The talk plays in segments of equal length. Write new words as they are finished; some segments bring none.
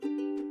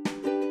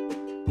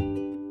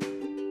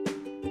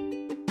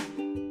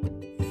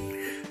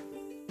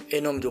Em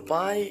nome do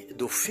Pai,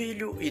 do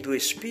Filho e do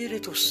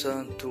Espírito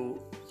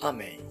Santo.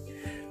 Amém.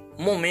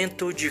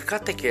 Momento de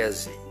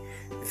catequese.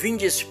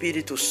 Vinde,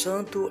 Espírito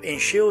Santo,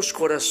 enchei os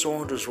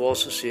corações dos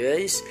vossos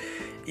fiéis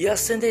e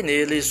acendei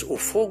neles o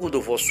fogo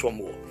do vosso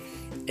amor.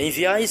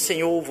 Enviai,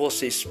 Senhor, o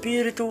vosso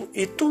Espírito,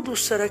 e tudo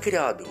será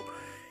criado,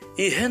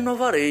 e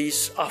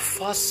renovareis a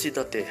face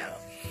da terra.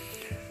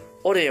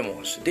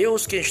 Oremos.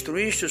 Deus, que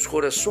instruíste os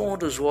corações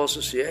dos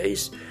vossos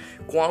fiéis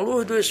com a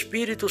luz do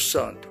Espírito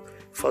Santo,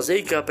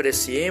 fazei que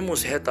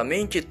apreciemos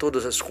retamente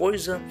todas as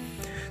coisas,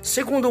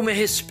 segundo o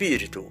mesmo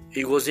Espírito,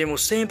 e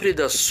gozemos sempre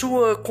da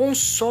sua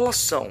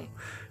consolação.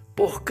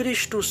 Por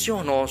Cristo,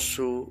 Senhor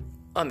nosso.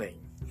 Amém.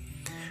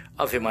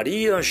 Ave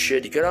Maria, cheia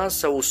de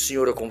graça, o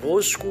Senhor é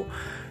convosco.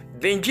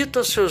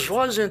 Bendita sois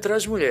vós entre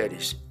as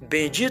mulheres.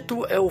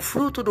 Bendito é o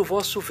fruto do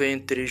vosso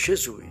ventre,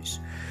 Jesus.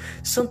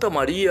 Santa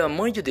Maria,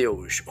 Mãe de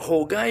Deus,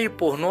 rogai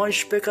por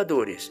nós,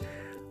 pecadores,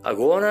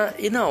 agora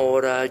e na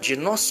hora de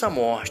nossa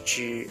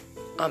morte.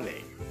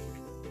 Amém.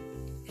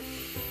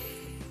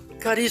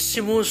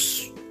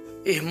 Caríssimos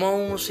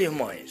irmãos e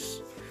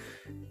irmãs,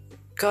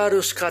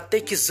 caros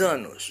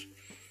catequizanos,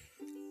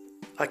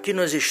 aqui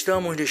nós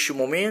estamos neste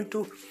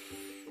momento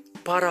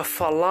para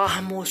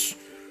falarmos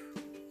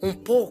um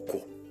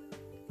pouco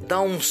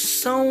da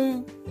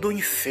unção do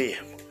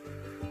enfermo.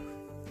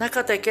 Na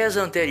catequese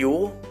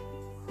anterior,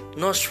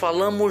 nós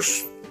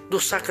falamos do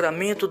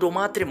sacramento do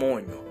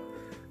matrimônio,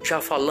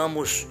 já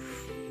falamos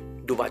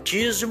do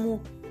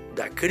batismo,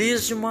 da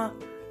crisma,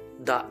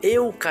 da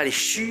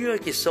Eucaristia,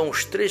 que são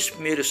os 3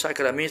 primeiros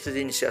sacramentos de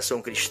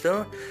iniciação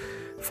cristã.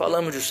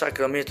 Falamos do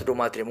sacramento do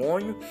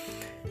matrimônio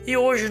e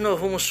hoje nós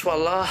vamos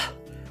falar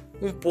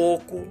um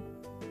pouco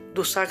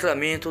do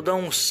sacramento da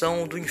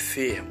unção do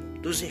enfermo,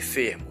 dos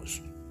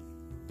enfermos.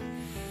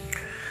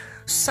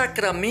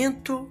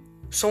 Sacramento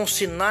são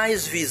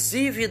sinais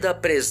visíveis da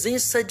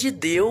presença de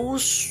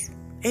Deus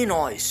em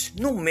nós,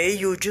 no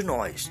meio de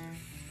nós.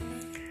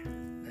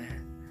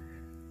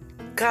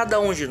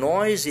 Cada um de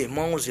nós,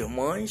 irmãos e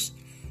irmãs,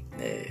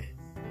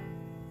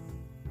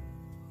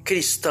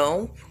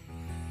 cristão,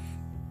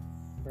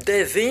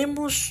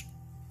 devemos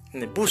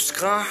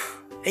buscar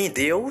em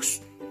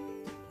Deus,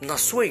 na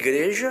sua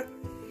igreja,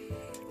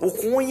 o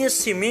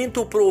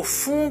conhecimento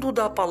profundo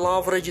da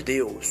palavra de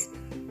Deus,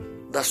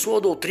 da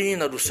sua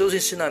doutrina, dos seus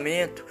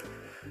ensinamentos,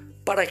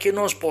 para que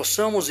nós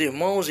possamos,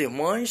 irmãos e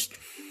irmãs,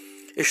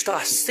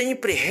 estar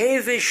sempre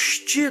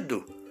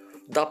revestido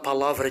da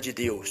palavra de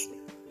Deus,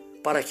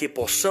 para que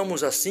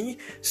possamos assim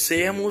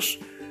sermos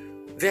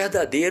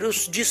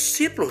verdadeiros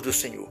discípulos do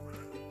Senhor.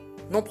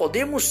 Não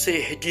podemos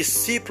ser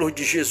discípulos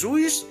de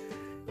Jesus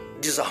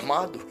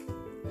desarmado,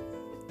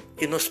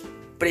 e nós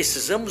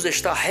precisamos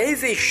estar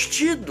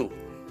revestido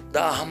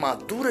da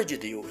armadura de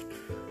Deus,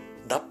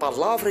 da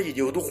palavra de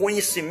Deus, do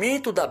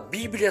conhecimento da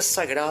Bíblia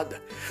Sagrada,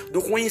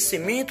 do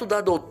conhecimento da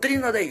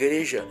doutrina da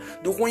igreja,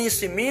 do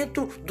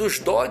conhecimento dos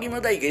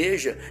dogmas da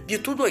igreja, de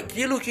tudo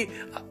aquilo que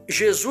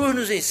Jesus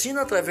nos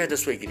ensina através da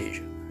sua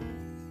igreja.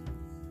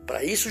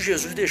 Para isso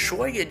Jesus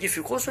deixou e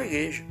edificou a sua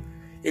igreja.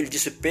 Ele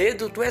disse: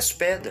 Pedro, tu és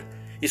pedra,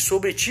 e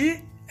sobre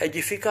ti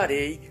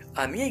edificarei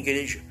a minha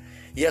igreja,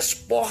 e as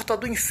portas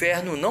do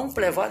inferno não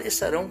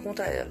prevalecerão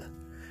contra ela.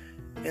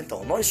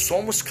 Então, nós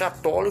somos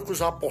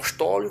católicos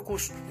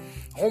apostólicos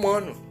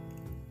romanos.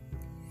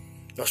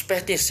 Nós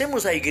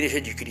pertencemos à Igreja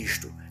de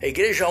Cristo, a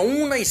Igreja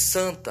una e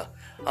santa,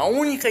 a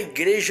única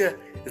igreja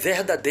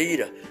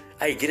verdadeira,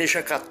 a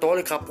Igreja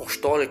Católica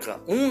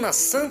Apostólica, una,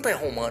 santa e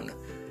romana.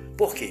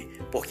 Por quê?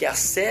 Porque a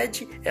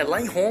sede é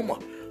lá em Roma,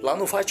 lá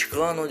no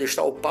Vaticano, onde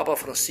está o Papa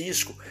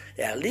Francisco.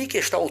 É ali que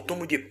está o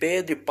túmulo de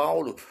Pedro e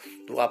Paulo,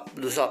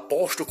 dos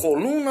apóstolos,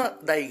 coluna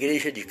da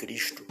Igreja de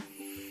Cristo.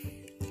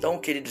 Então,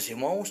 queridos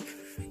irmãos,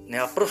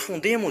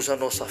 aprofundemos a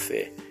nossa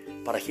fé,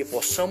 para que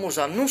possamos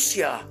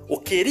anunciar o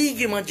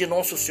querigma de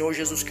nosso Senhor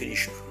Jesus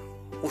Cristo,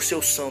 o seu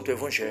santo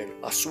evangelho,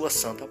 a sua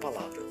santa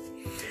palavra.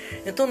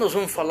 Então nós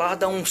vamos falar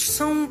da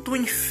unção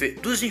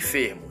dos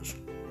enfermos.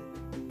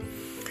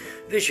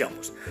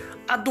 Vejamos,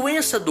 a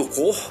doença do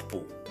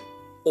corpo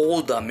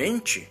ou da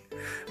mente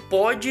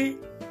pode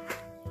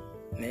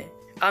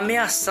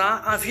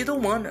ameaçar a vida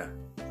humana.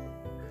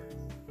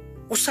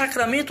 O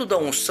sacramento da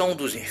unção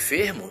dos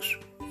enfermos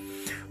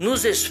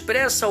nos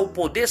expressa o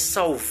poder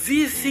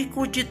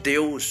salvífico de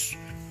Deus.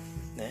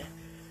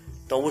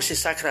 Então esse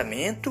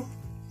sacramento,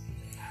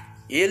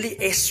 ele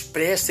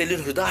expressa, ele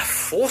nos dá a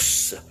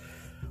força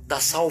da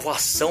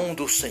salvação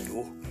do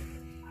Senhor.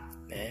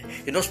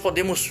 E nós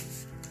podemos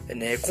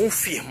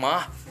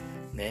confirmar,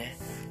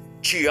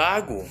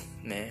 Tiago,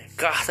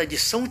 carta de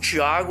São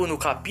Tiago, no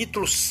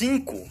capítulo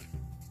 5,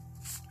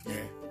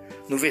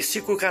 no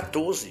versículo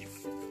 14.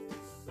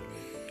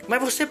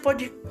 Mas você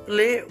pode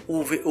ler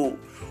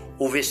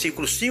o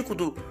versículo 5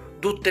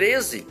 do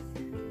 13,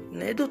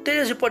 do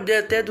 13 pode ler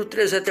até do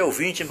 13 até o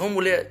 20,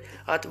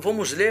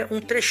 vamos ler um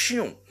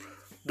trechinho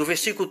do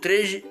versículo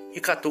 13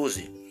 e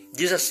 14.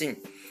 Diz assim: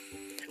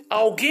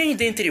 alguém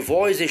dentre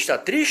vós está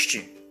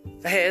triste?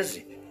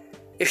 Reze.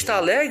 Está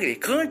alegre?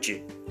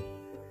 Cante.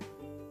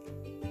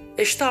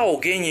 Está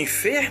alguém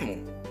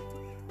enfermo?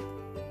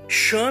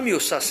 chame o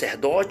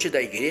sacerdote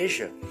da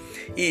igreja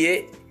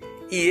e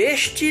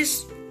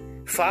estes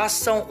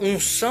façam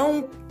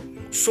unção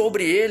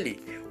sobre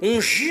ele,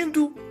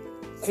 ungindo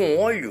com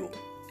óleo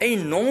em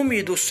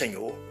nome do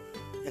Senhor.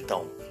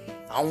 Então,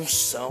 a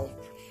unção.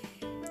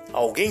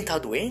 Alguém está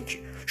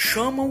doente?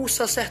 Chama o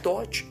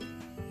sacerdote.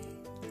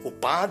 O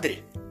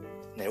padre,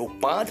 o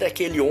padre é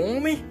aquele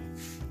homem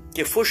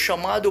que foi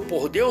chamado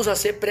por Deus a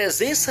ser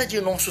presença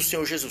de nosso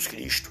Senhor Jesus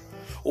Cristo.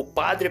 O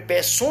padre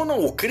persona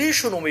o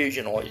Cristo no meio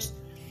de nós.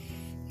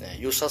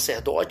 E o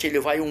sacerdote, ele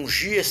vai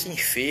ungir esse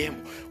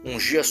enfermo,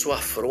 ungir a sua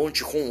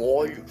fronte com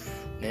óleo,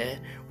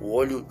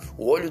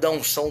 o óleo da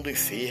unção do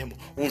enfermo,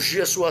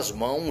 ungir as suas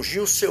mãos,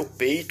 ungir o seu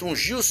peito,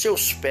 ungir os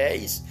seus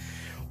pés.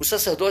 O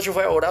sacerdote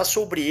vai orar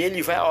sobre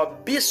ele, vai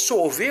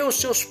absolver os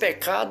seus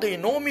pecados em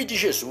nome de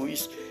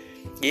Jesus.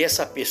 E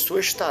essa pessoa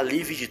está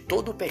livre de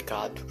todo o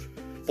pecado,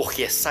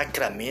 porque é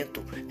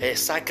sacramento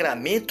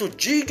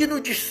digno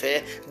de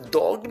fé,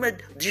 dogma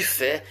de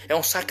fé, é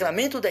um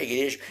sacramento da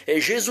igreja. É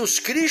Jesus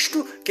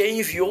Cristo que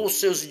enviou os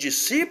seus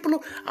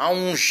discípulos a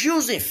ungir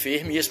os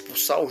enfermos e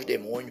expulsar os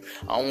demônios,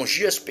 a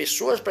ungir as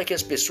pessoas para que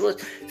as pessoas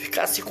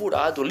ficassem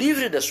curadas,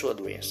 livres da sua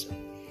doença.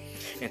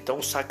 Então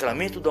o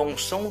sacramento da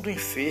unção do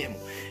enfermo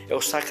é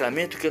o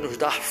sacramento que nos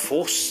dá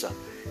força,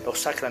 é o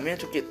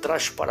sacramento que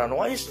traz para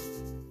nós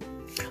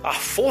a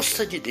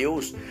força de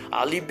Deus,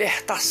 a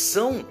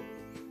libertação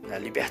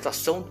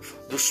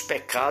dos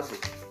pecados,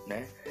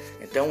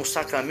 Então é um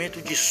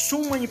sacramento de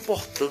suma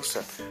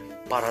importância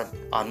para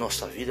a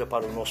nossa vida,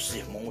 para os nossos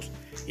irmãos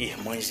e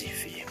irmãs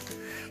enfermos.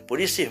 Por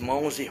isso,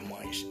 irmãos e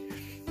irmãs,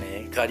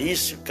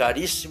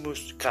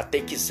 caríssimos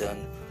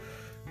catequizandos,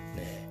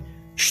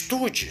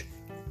 estude,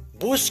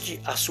 busque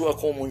a sua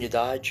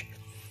comunidade,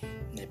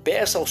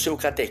 peça ao seu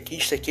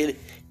catequista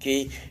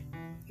que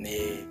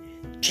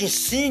te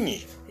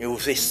ensine o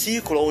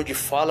versículo onde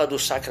fala do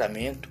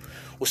sacramento.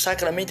 O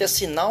sacramento é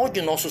sinal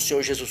de nosso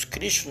Senhor Jesus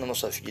Cristo na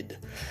nossa vida.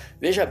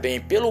 Veja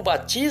bem, pelo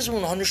batismo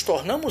nós nos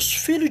tornamos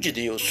filhos de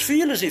Deus,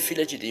 filhos e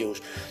filhas de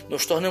Deus.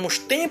 Nos tornamos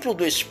templo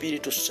do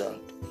Espírito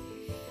Santo.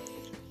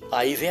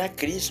 Aí vem a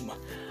crisma.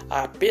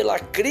 Pela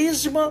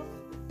crisma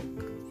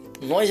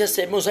nós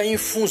recebemos a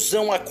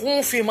infusão, a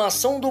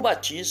confirmação do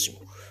batismo.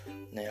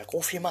 A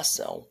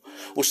confirmação.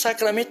 O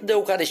sacramento da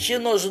Eucaristia,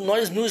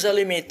 nós nos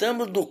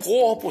alimentamos do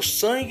corpo,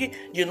 sangue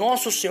de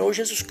nosso Senhor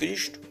Jesus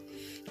Cristo.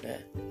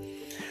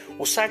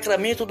 O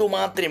sacramento do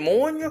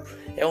matrimônio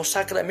é um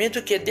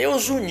sacramento que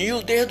Deus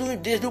uniu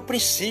desde o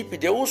princípio.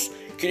 Deus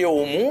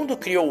criou o mundo,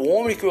 criou o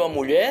homem, criou a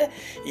mulher,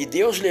 e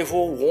Deus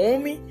levou o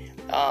homem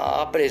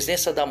à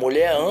presença da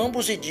mulher,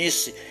 ambos, e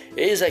disse: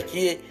 eis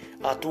aqui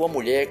a tua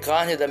mulher,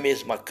 carne da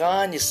mesma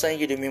carne,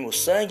 sangue do mesmo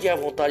sangue, e a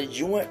vontade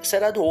de um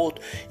será do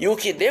outro. E o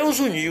que Deus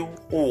uniu,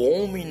 o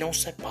homem não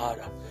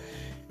separa.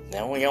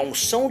 É a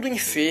unção do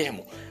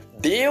enfermo.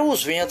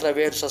 Deus vem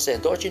através do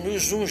sacerdote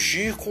nos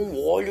ungir com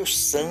o óleo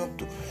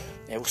santo.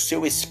 O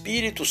seu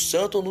Espírito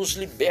Santo nos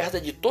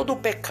liberta de todo o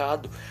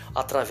pecado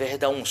através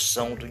da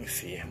unção do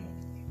enfermo.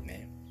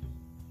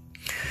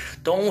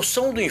 Então a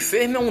unção do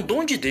enfermo é um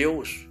dom de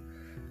Deus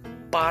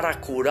para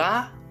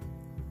curar,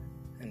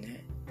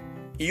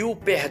 e o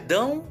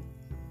perdão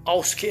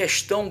aos que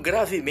estão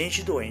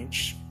gravemente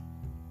doentes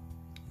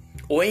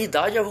ou em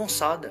idade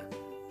avançada.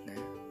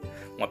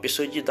 Uma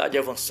pessoa de idade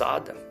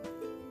avançada,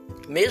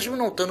 mesmo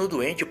não estando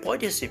doente,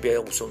 pode receber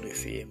a unção do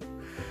enfermo.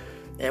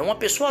 Uma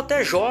pessoa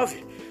até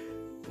jovem,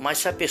 mas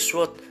se a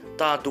pessoa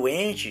está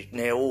doente,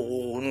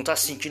 ou não está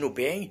se sentindo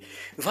bem,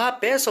 vá,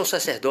 peça ao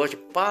sacerdote: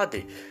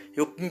 padre,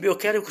 eu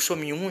quero que o senhor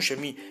me unja,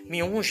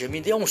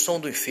 me dê a unção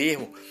do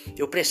enfermo,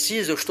 eu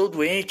estou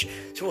doente.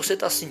 Se você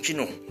está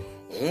sentindo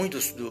ruim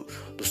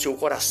do seu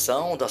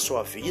coração, da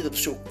sua vida, do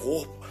seu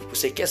corpo,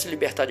 você quer se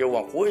libertar de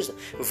alguma coisa,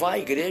 vá à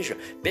igreja,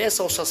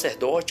 peça ao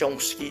sacerdote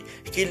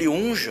que lhe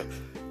unja,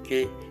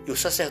 e o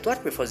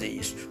sacerdote vai fazer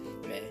isso.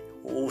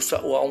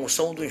 A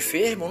unção do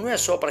enfermo não é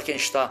só para quem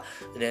está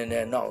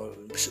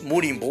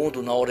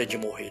moribundo na hora de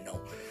morrer,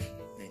 não.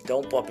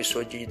 Então, para uma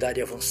pessoa de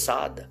idade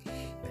avançada,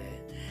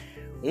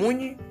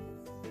 une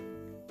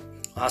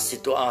a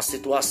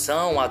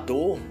situação, a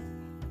dor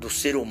do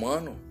ser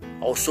humano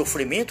ao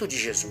sofrimento de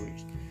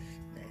Jesus,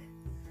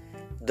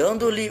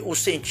 dando-lhe o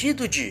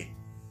sentido de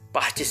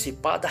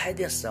participar da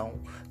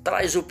redenção,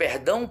 traz o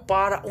perdão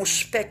para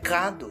os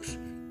pecados.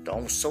 Então a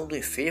unção do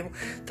enfermo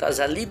traz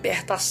a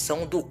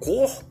libertação do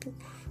corpo,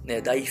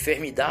 da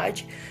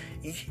enfermidade,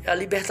 e a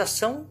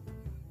libertação,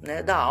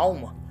 da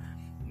alma,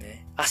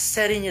 a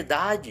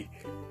serenidade,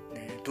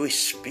 do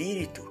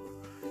Espírito.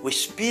 O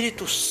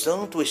Espírito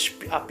Santo,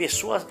 a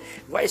pessoa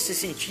vai se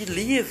sentir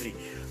livre,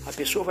 a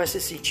pessoa vai se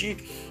sentir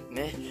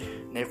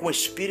com o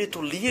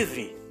espírito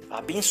livre,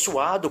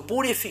 abençoado,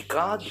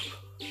 purificado,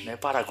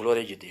 para a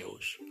glória de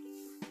Deus.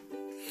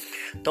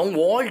 Então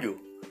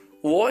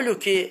o óleo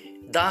que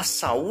dá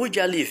saúde,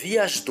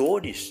 alivia as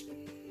dores,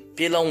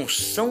 pela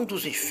unção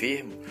dos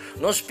enfermos.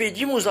 Nós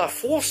pedimos a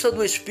força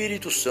do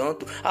Espírito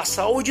Santo, a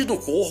saúde do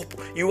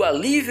corpo e o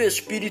alívio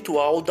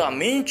espiritual da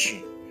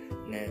mente,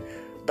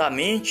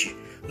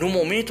 no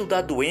momento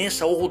da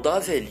doença ou da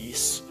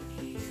velhice.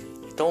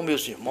 Então,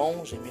 meus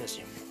irmãos e minhas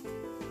irmãs,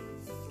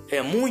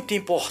 é muito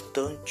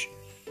importante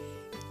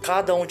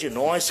cada um de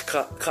nós,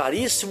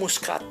 caríssimos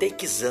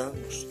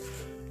catequizandos,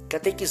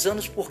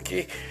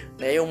 porque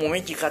é um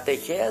momento de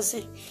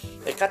catequese.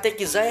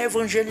 Catequizar é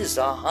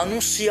evangelizar,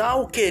 anunciar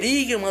o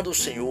querigma do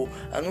Senhor,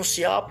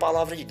 anunciar a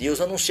palavra de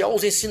Deus, anunciar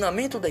os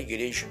ensinamentos da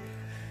igreja.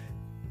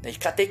 E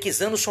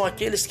catequizando são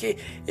aqueles que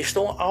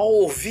estão a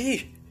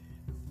ouvir,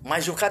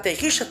 mas o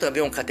catequista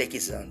também é um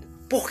catequizando.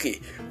 Por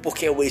quê?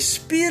 Porque é o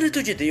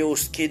Espírito de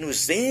Deus que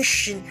nos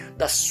enche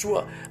da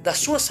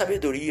sua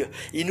sabedoria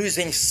e nos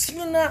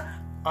ensina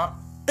a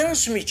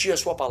transmitir a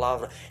sua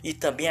palavra e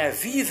também a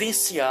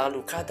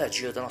vivenciá-lo cada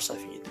dia da nossa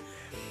vida.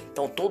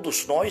 Então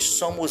todos nós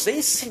somos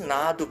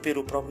ensinados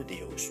pelo próprio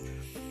Deus.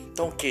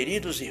 Então,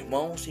 queridos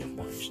irmãos e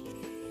irmãs,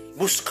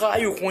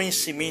 buscai o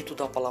conhecimento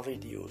da palavra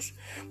de Deus.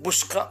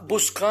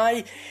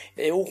 Buscai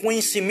o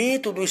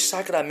conhecimento dos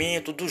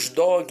sacramentos, dos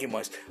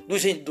dogmas,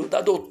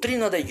 da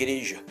doutrina da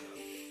igreja.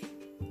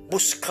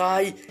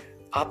 Buscai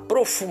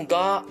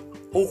aprofundar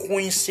o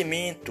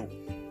conhecimento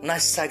na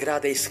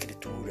Sagrada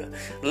Escritura.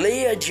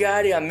 Leia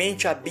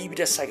diariamente a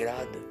Bíblia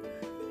Sagrada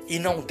e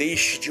não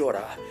deixe de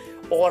orar.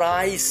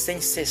 Orai sem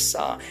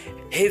cessar,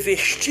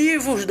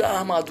 revestivos da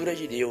armadura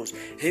de Deus,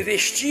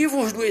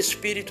 revestivos do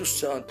Espírito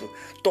Santo,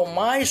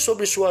 tomai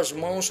sobre suas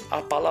mãos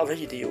a palavra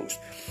de Deus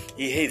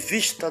e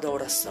revista da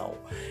oração.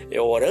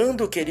 É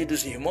orando,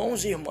 queridos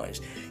irmãos e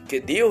irmãs, que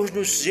Deus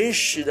nos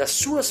enche da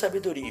sua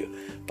sabedoria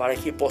para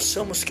que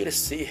possamos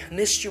crescer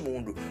neste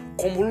mundo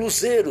como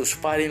luzeiros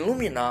para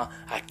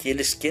iluminar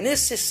aqueles que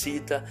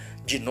necessitam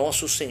de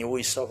nosso Senhor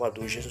e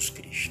Salvador Jesus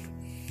Cristo.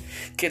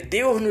 Que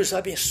Deus nos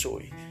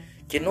abençoe.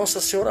 Que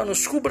Nossa Senhora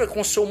nos cubra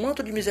com seu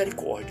manto de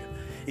misericórdia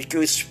e que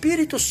o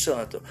Espírito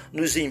Santo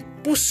nos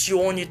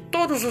impulsione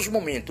todos os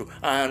momentos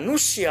a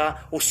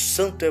anunciar o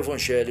santo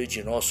Evangelho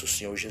de nosso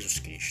Senhor Jesus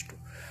Cristo.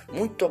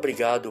 Muito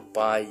obrigado,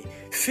 Pai,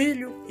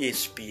 Filho e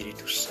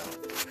Espírito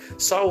Santo.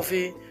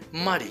 Salve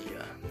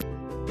Maria.